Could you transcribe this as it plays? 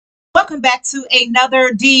welcome back to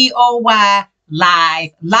another DOY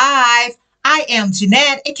Live. I am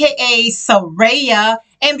Jeanette, aka Sarayah.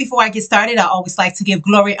 And before I get started, I always like to give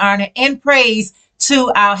glory, honor, and praise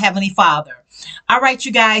to our Heavenly Father. All right,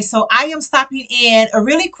 you guys. So I am stopping in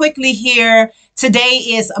really quickly here. Today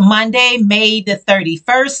is Monday, May the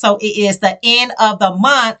 31st. So it is the end of the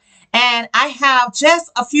month. And I have just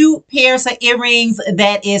a few pairs of earrings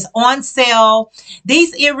that is on sale.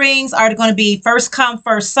 These earrings are going to be first come,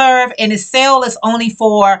 first serve. And the sale is only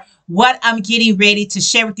for what I'm getting ready to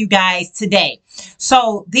share with you guys today.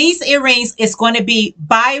 So these earrings is going to be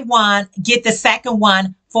buy one, get the second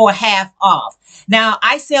one for half off. Now,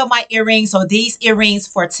 I sell my earrings, so these earrings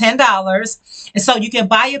for $10. And so you can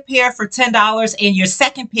buy a pair for $10 and your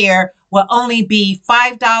second pair will only be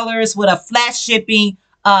 $5 with a flat shipping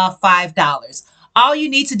of $5. All you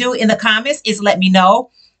need to do in the comments is let me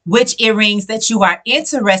know which earrings that you are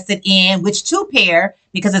interested in, which two pair,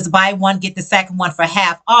 because it's buy one, get the second one for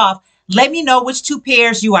half off. Let me know which two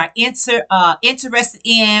pairs you are interested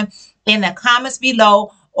in the comments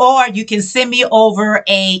below, or you can send me over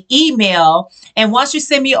an email. And once you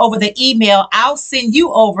send me over the email, I'll send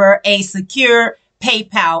you over a secure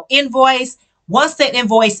PayPal invoice. Once that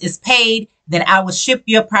invoice is paid, then I will ship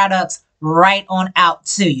your products right on out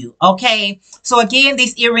to you. Okay. So again,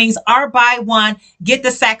 these earrings are buy one, get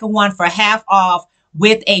the second one for half off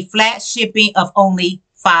with a flat shipping of only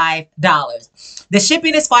 $5. The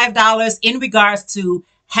shipping is $5 in regards to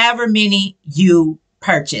however many you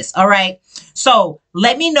purchase. All right. So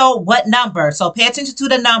let me know what number. So pay attention to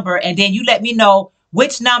the number and then you let me know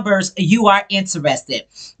which numbers you are interested.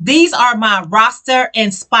 These are my roster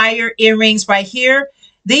inspired earrings right here.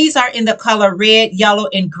 These are in the color red, yellow,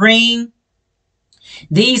 and green.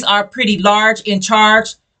 These are pretty large in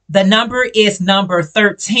charge. The number is number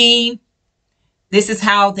 13. This is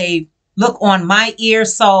how they look on my ear.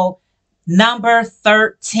 So number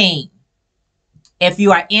 13. If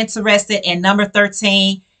you are interested in number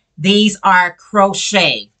 13, these are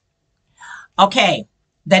crochet. Okay.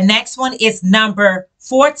 The next one is number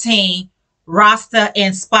 14, Rasta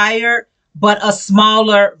inspired, but a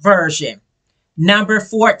smaller version. Number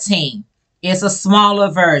 14 is a smaller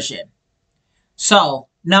version. So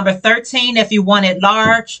number 13, if you want it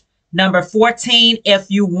large, number 14, if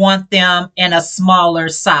you want them in a smaller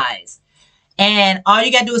size. And all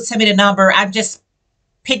you got to do is tell me the number. I'm just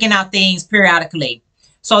picking out things periodically.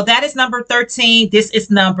 So that is number 13. This is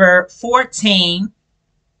number 14.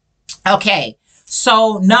 Okay.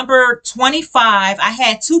 So number 25, I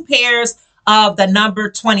had two pairs of the number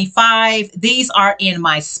 25. These are in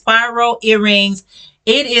my spiral earrings.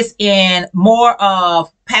 It is in more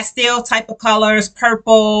of pastel type of colors,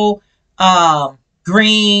 purple,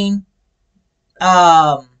 green,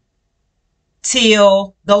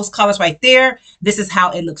 teal, those colors right there. This is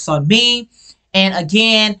how it looks on me. And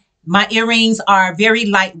again, my earrings are very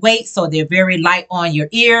lightweight, so they're very light on your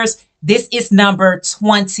ears. This is number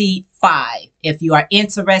 25. If you are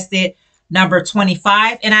interested, number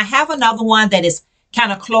 25. And I have another one that is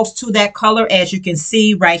kind of close to that color, as you can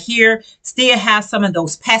see right here. Still have some of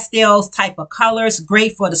those pastels type of colors.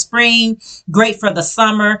 Great for the spring, great for the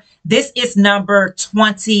summer. This is number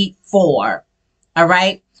 24. All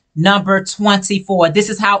right. Number 24. This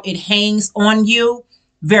is how it hangs on you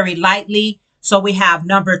very lightly. So we have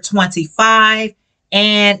number 25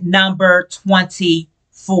 and number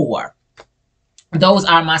 24. Those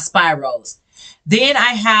are my spirals. Then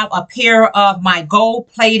I have a pair of my gold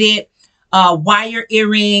plated wire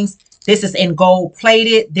earrings. This is in gold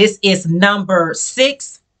plated. This is number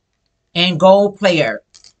 6 and gold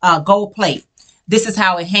plate. This is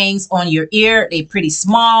how it hangs on your ear. They're pretty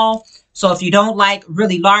small. So if you don't like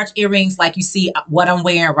really large earrings, like you see what I'm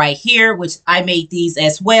wearing right here, which I made these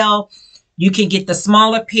as well, you can get the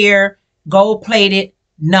smaller pair, gold plated,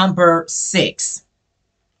 number 6.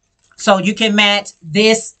 So you can match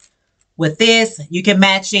this with this. You can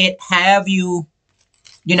match it however you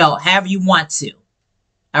want to.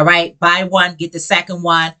 All right. Buy one, get the second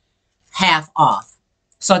one half off.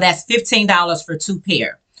 So that's $15 for two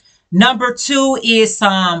pair. Number 2 is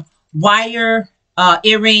some wire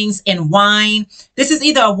earrings in wine. This is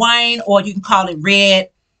either a wine or you can call it red,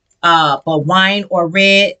 but wine or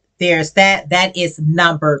red. There's that. That is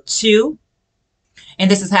number 2. And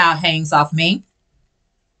this is how it hangs off me.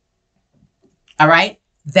 All right.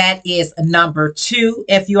 That is number 2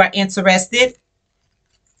 if you are interested.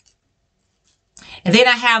 And then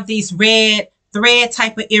I have these red thread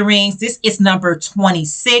type of earrings. This is number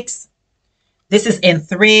 26. This is in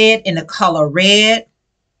thread in the color red.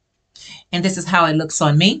 And this is how it looks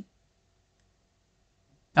on me.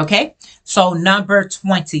 Okay. So number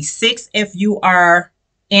 26 if you are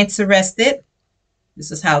interested, this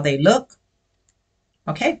is how they look.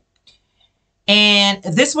 Okay. And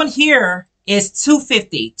this one here is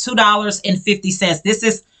 $2.50. This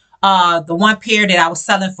is the one pair that I was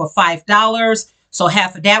selling for $5. So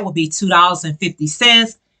half of that will be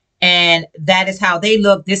 $2.50. And that is how they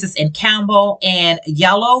look. This is in camel and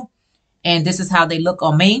yellow. And this is how they look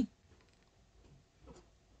on me.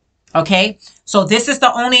 Okay. So this is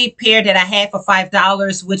the only pair that I had for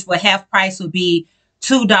 $5, which would half price would be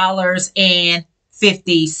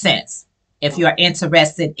 $2.50 if you're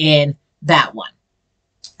interested in that one.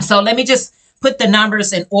 So let me just put the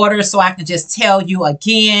numbers in order so I can just tell you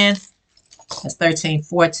again. That's 13,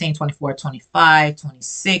 14, 24, 25,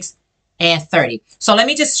 26, and 30. So let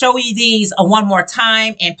me just show you these one more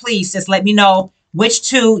time. And please just let me know which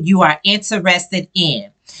two you are interested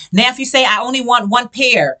in. Now, if you say I only want one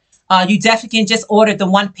pair, you definitely can just order the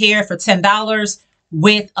one pair for $10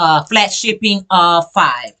 with flat shipping of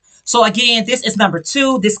 $5. So again, this is number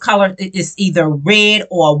 2. This color is either red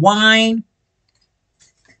or wine.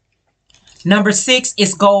 Number 6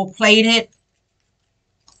 is gold plated.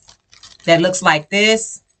 That looks like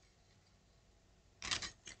this.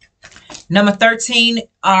 Number 13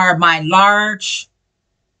 are my large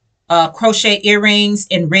crochet earrings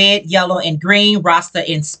in red, yellow, and green, Rasta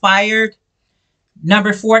inspired.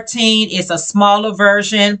 Number 14 is a smaller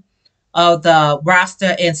version of the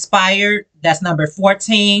Rasta inspired. That's number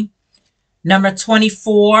 14. Number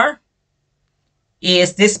 24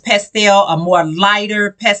 is this pastel, a more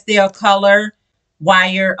lighter pastel color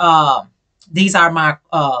wire. These are my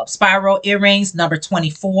spiral earrings, number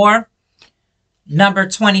 24. Number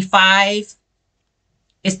 25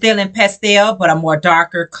 is still in pastel, but a more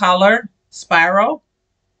darker color spiral.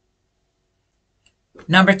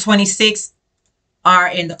 Number 26 are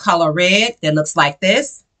in the color red that looks like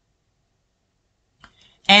this.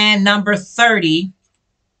 And number 30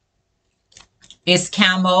 is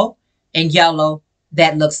camel and yellow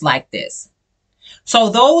that looks like this. So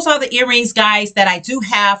those are the earrings, guys, that I do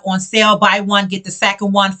have on sale. Buy one, get the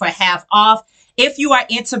second one for half off. If you are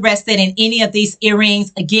interested in any of these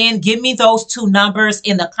earrings, again, give me those 2 numbers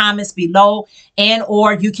in the comments below, and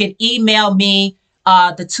or you can email me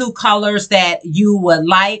the 2 colors that you would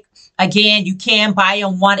like. Again, you can buy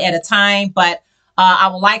them one at a time, but I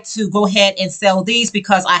would like to go ahead and sell these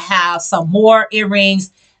because I have some more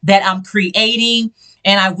earrings that I'm creating,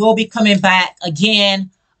 and I will be coming back again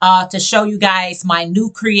to show you guys my new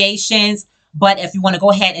creations. But if you want to go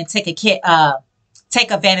ahead and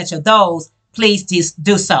take advantage of those, please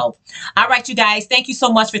do so. All right, you guys, thank you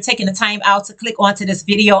so much for taking the time out to click onto this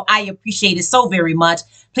video. I appreciate it so very much.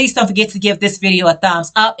 Please don't forget to give this video a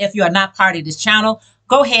thumbs up. If you are not part of this channel,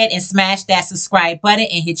 go ahead and smash that subscribe button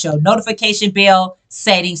and hit your notification bell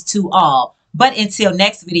settings to all. But until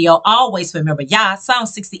next video, always remember, y'all, Psalm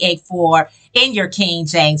 68:4 in your King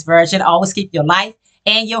James Version. Always keep your life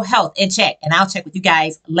and your health in check. And I'll check with you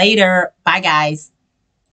guys later. Bye, guys.